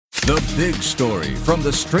The Big Story from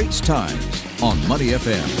the Straits Times on Money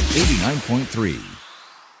FM 89.3.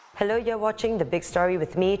 Hello, you're watching The Big Story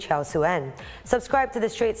with me, Chao Su-An. Subscribe to the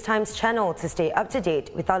Straits Times channel to stay up to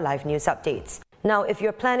date with our live news updates. Now, if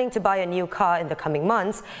you're planning to buy a new car in the coming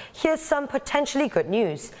months, here's some potentially good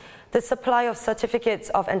news. The supply of certificates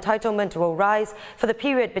of entitlement will rise for the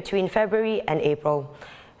period between February and April.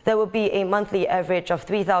 There will be a monthly average of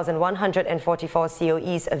 3,144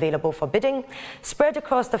 COEs available for bidding, spread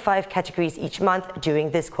across the 5 categories each month during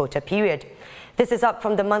this quota period. This is up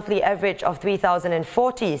from the monthly average of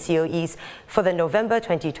 3,040 COEs for the November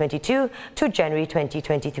 2022 to January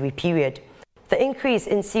 2023 period. The increase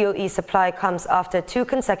in COE supply comes after 2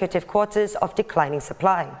 consecutive quarters of declining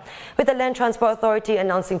supply, with the Land Transport Authority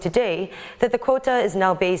announcing today that the quota is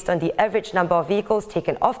now based on the average number of vehicles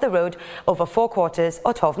taken off the road over 4 quarters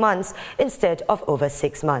or 12 months instead of over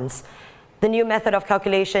 6 months. The new method of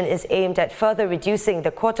calculation is aimed at further reducing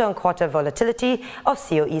the quarter-on-quarter volatility of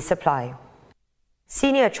COE supply.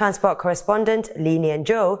 Senior Transport Correspondent Lee Nian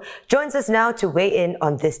Zhou joins us now to weigh in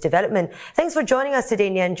on this development. Thanks for joining us today,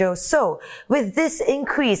 Nian Zhou. So, with this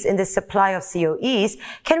increase in the supply of COEs,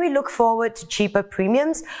 can we look forward to cheaper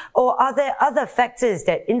premiums, or are there other factors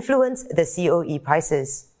that influence the COE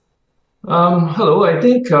prices? Hello, I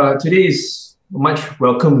think today is much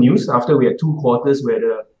welcome news after we had 2 quarters where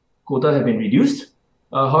the quota have been reduced.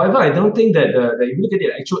 However, I don't think that if you look at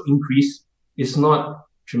the actual increase, it's not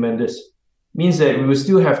tremendous. Means that we will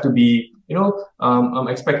still have to be, I'm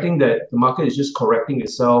expecting that the market is just correcting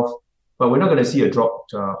itself, but we're not going to see a drop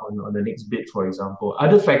on the next bid, for example.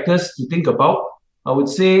 Other factors to think about, I would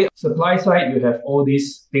say supply side, you have all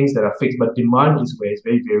these things that are fixed, but demand is where it's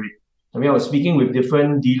very varied. I mean, I was speaking with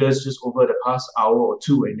different dealers just over the past hour or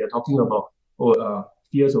two, and they're talking about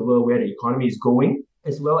fears over where the economy is going,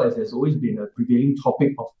 as well as there's always been a prevailing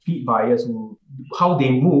topic of fleet buyers, how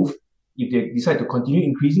they move. If they decide to continue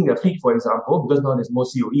increasing their fleet, for example, because now there's more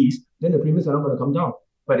COEs, then the premiums are not going to come down.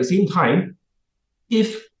 But at the same time,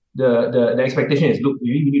 if the expectation is, look,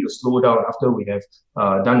 we need to slow down after we have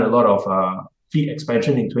done a lot of fleet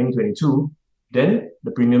expansion in 2022, then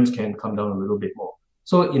the premiums can come down a little bit more.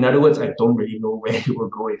 So in other words, I don't really know where it will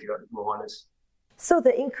go if you're honest. So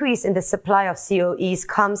the increase in the supply of COEs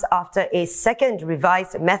comes after a second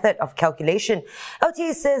revised method of calculation.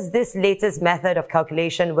 LTA says this latest method of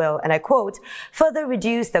calculation will, and I quote, further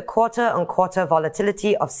reduce the quarter-on-quarter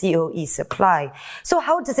volatility of COE supply. So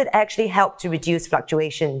how does it actually help to reduce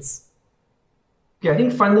fluctuations? Yeah, I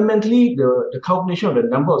think fundamentally the calculation of the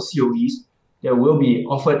number of COEs that will be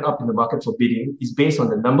offered up in the market for bidding is based on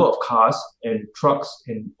the number of cars and trucks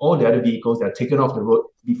and all the other vehicles that are taken off the road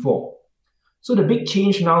before. So the big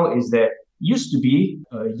change now is that used to be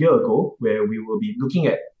a year ago where we will be looking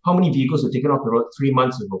at how many vehicles were taken off the road 3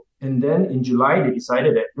 months ago. And then in July, they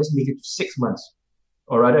decided that let's make it to 6 months.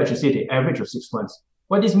 Or rather, I should say the average of 6 months.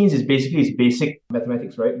 What this means is basically it's basic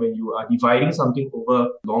mathematics, right? When you are dividing something over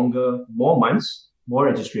longer, more months, more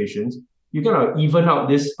registrations, you kind of even out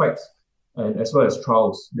these spikes and as well as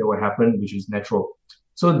trials that will happen, which is natural.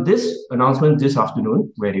 So this announcement this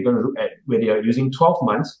afternoon, where they're going to look at where they are using 12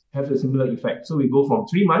 months, have a similar effect. So we go from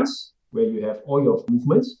 3 months, where you have all your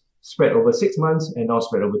movements, spread over 6 months, and now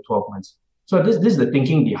spread over 12 months. So this is the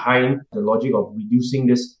thinking behind the logic of reducing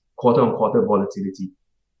this quarter-on-quarter volatility.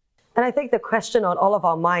 And I think the question on all of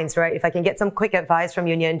our minds, right, if I can get some quick advice from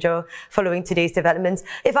you, Nian Zhou, following today's developments,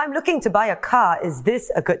 if I'm looking to buy a car, is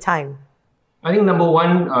this a good time? I think number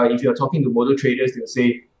one, if you're talking to motor traders, they'll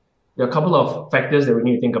say, there are a couple of factors that we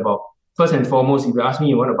need to think about. First and foremost, if you ask me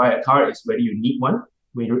you want to buy a car, it's whether you need one,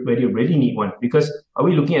 whether you really need one. Because are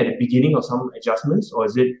we looking at the beginning of some adjustments, or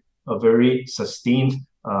is it a very sustained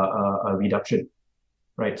reduction?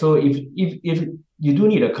 Right. So if you do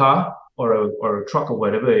need a car or a truck or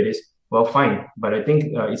whatever it is, well, fine. But I think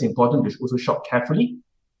it's important to also shop carefully,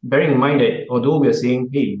 bearing in mind that although we are saying,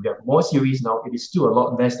 hey, we have more COEs now, it is still a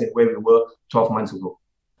lot less than where we were 12 months ago.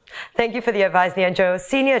 Thank you for the advice, Nian Zhou.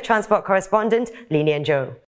 Senior Transport Correspondent Lee Nian Zhou.